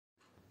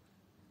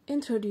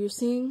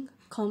Introducing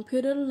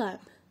Computer Lab.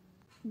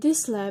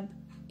 This lab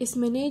is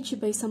managed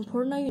by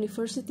Sampoerna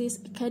University's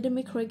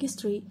Academic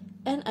Registry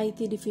and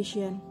IT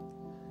Division.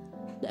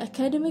 The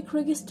Academic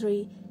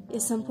Registry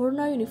is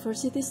Sampoerna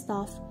University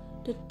staff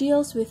that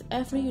deals with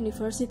every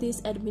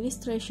university's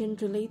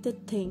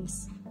administration-related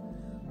things,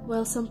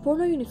 while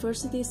Sampoerna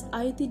University's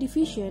IT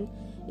Division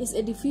is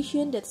a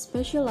division that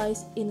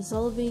specializes in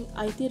solving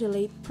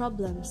IT-related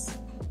problems.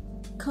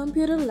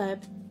 Computer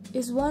Lab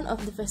is one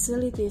of the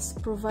facilities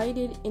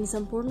provided in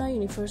Sampoerna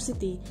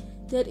University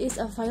that is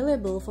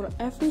available for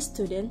every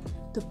student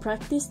to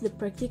practice the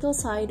practical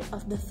side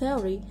of the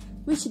theory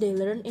which they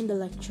learn in the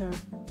lecture.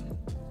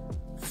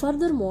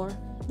 Furthermore,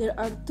 there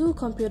are 2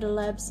 computer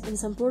labs in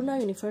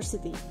Sampoerna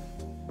University.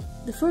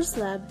 The first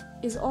lab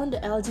is on the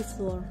LG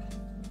floor.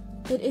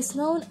 It is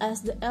known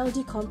as the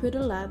LG Computer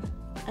Lab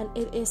and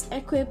it is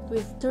equipped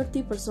with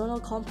 30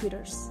 personal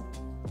computers.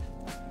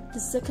 The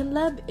second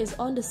lab is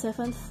on the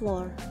 7th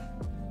floor.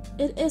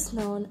 It is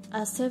known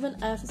as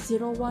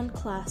 7F01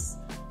 class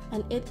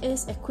and it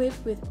is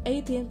equipped with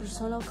 18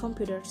 personal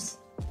computers.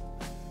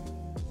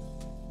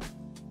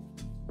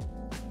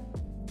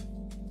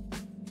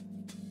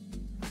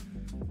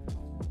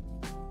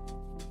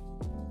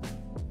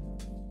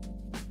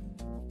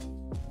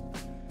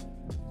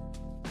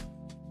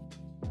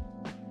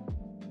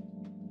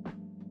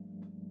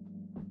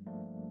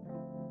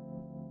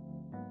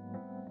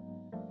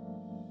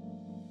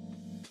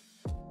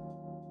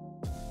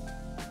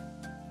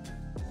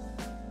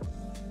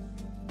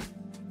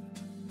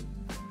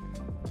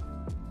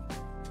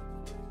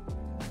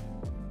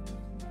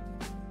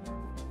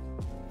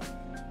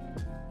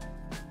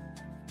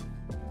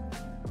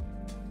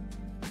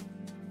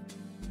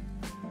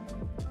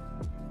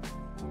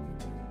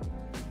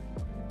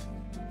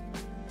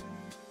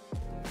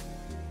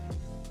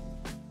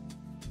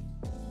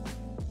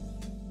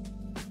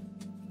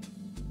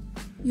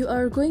 You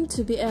are going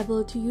to be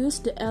able to use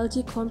the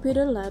LG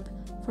Computer Lab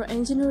for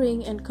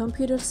engineering and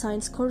computer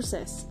science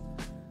courses,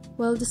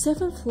 while the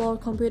 7th floor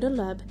Computer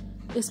Lab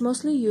is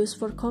mostly used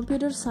for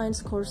computer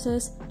science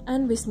courses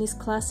and business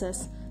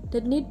classes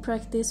that need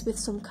practice with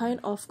some kind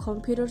of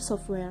computer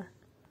software.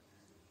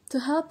 To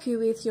help you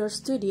with your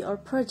study or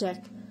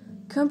project,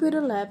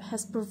 Computer Lab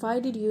has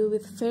provided you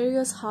with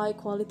various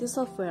high-quality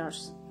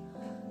softwares.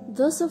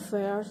 Those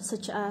software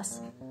such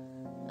as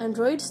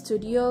Android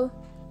Studio,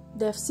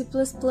 Dev C++,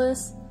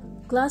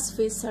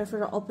 GlassFish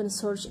Server Open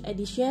Source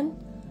Edition,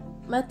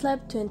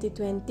 MATLAB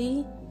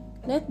 2020,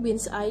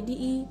 NetBeans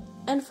IDE,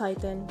 and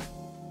Python.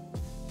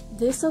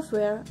 These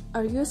software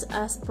are used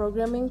as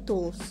programming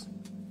tools.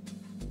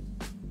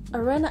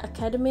 Arena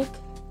Academic.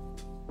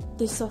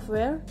 This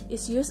software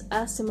is used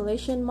as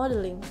simulation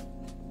modeling.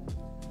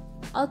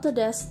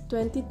 Autodesk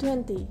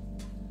 2020.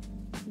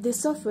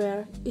 This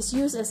software is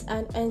used as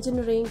an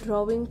engineering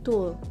drawing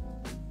tool.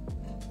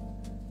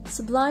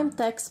 Sublime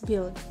Text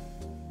Build.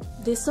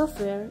 This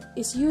software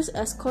is used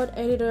as code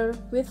editor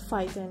with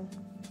Python.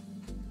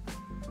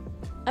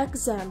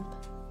 XAMPP.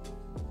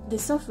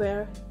 This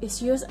software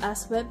is used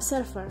as web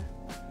server.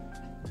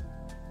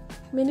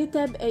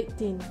 Minitab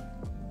 18.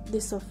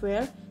 This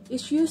software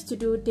is used to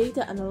do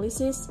data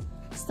analysis,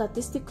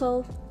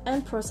 statistical,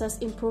 and process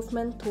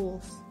improvement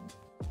tools.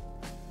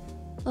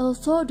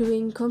 Although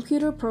doing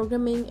computer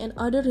programming and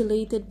other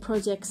related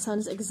projects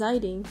sounds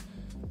exciting,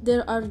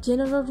 there are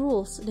general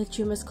rules that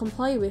you must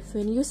comply with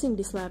when using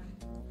this lab.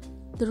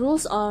 The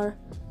rules are: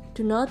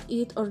 do not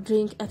eat or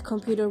drink at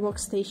computer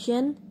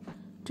workstation,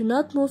 do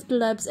not move the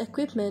lab's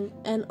equipment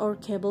and/or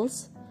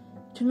cables,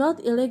 do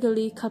not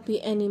illegally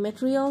copy any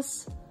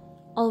materials,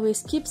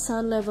 always keep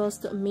sound levels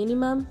to a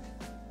minimum,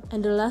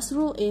 and the last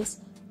rule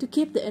is to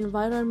keep the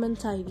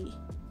environment tidy.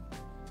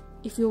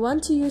 If you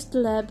want to use the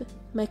lab,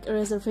 make a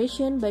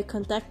reservation by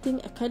contacting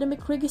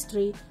Academic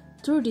Registry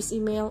through this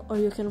email, or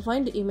you can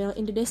find the email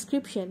in the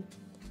description.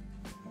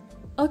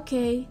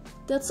 Okay,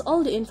 that's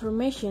all the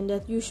information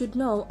that you should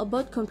know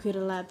about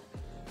Computer Lab.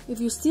 If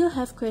you still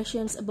have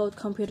questions about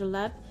Computer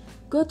Lab,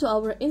 go to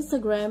our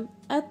Instagram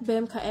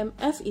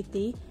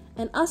 @bmkmfet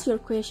and ask your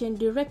question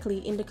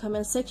directly in the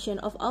comment section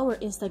of our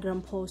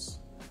Instagram post.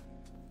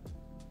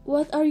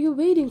 What are you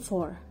waiting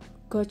for?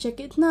 Go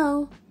check it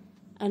now!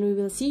 And we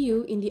will see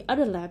you in the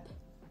other lab.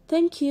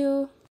 Thank you!